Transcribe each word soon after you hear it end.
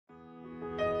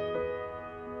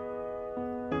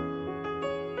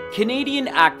Canadian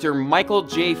actor Michael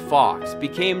J. Fox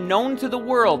became known to the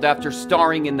world after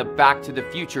starring in the Back to the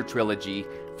Future trilogy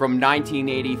from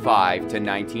 1985 to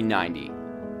 1990.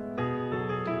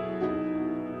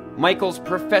 Michael's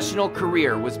professional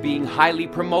career was being highly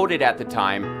promoted at the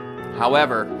time.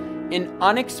 However, an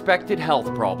unexpected health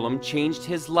problem changed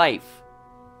his life.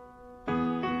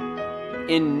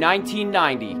 In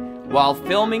 1990, while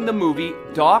filming the movie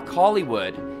Doc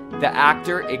Hollywood, the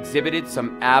actor exhibited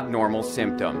some abnormal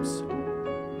symptoms.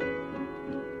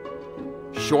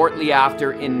 Shortly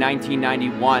after, in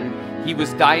 1991, he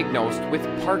was diagnosed with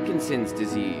Parkinson's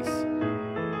disease.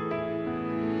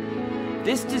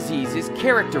 This disease is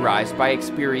characterized by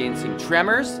experiencing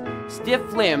tremors,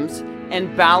 stiff limbs,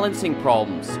 and balancing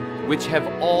problems, which have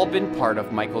all been part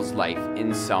of Michael's life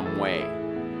in some way.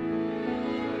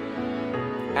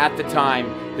 At the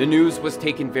time, the news was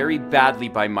taken very badly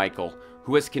by Michael,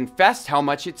 who has confessed how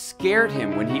much it scared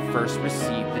him when he first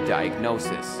received the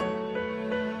diagnosis.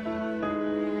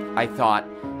 I thought,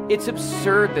 it's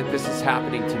absurd that this is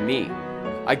happening to me.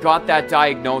 I got that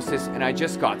diagnosis and I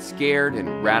just got scared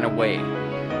and ran away,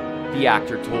 the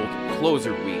actor told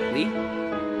Closer Weekly.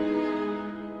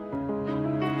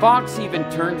 Fox even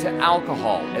turned to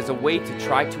alcohol as a way to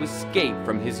try to escape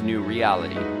from his new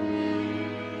reality.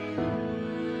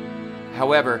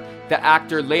 However, the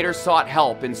actor later sought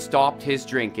help and stopped his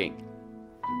drinking.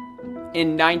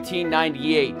 In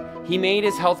 1998, he made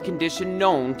his health condition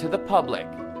known to the public.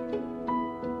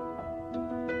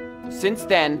 Since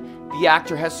then, the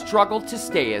actor has struggled to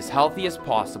stay as healthy as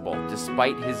possible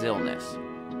despite his illness.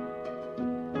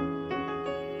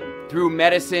 Through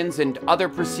medicines and other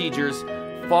procedures,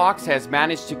 Fox has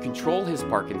managed to control his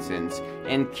Parkinson's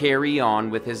and carry on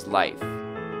with his life.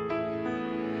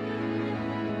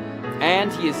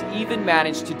 And he has even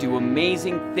managed to do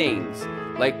amazing things,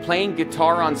 like playing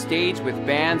guitar on stage with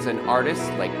bands and artists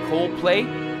like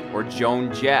Coldplay or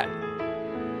Joan Jett.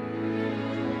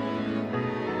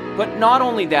 But not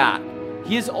only that,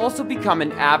 he has also become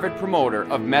an avid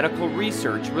promoter of medical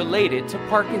research related to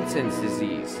Parkinson's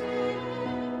disease.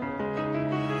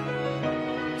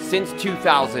 Since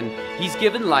 2000, he's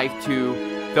given life to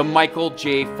the Michael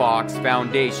J. Fox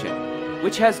Foundation,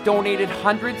 which has donated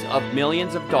hundreds of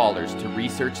millions of dollars to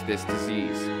research this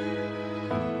disease.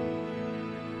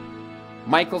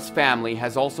 Michael's family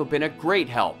has also been a great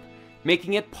help,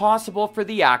 making it possible for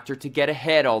the actor to get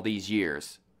ahead all these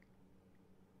years.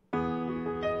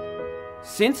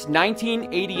 Since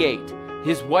 1988,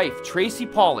 his wife Tracy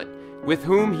Pollitt, with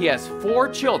whom he has 4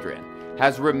 children,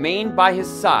 has remained by his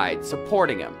side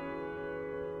supporting him.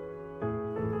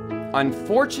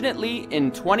 Unfortunately,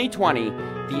 in 2020,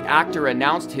 the actor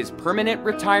announced his permanent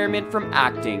retirement from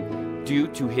acting due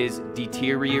to his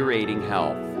deteriorating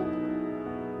health.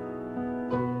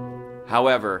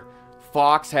 However,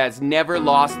 Fox has never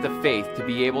lost the faith to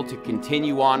be able to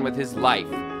continue on with his life,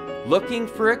 looking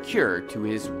for a cure to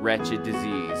his wretched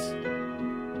disease.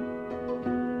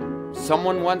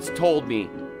 Someone once told me,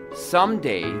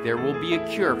 someday there will be a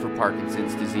cure for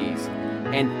Parkinson's disease,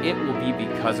 and it will be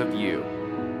because of you.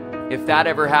 If that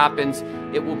ever happens,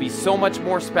 it will be so much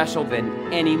more special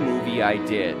than any movie I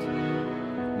did.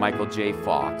 Michael J.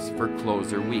 Fox for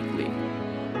Closer Weekly.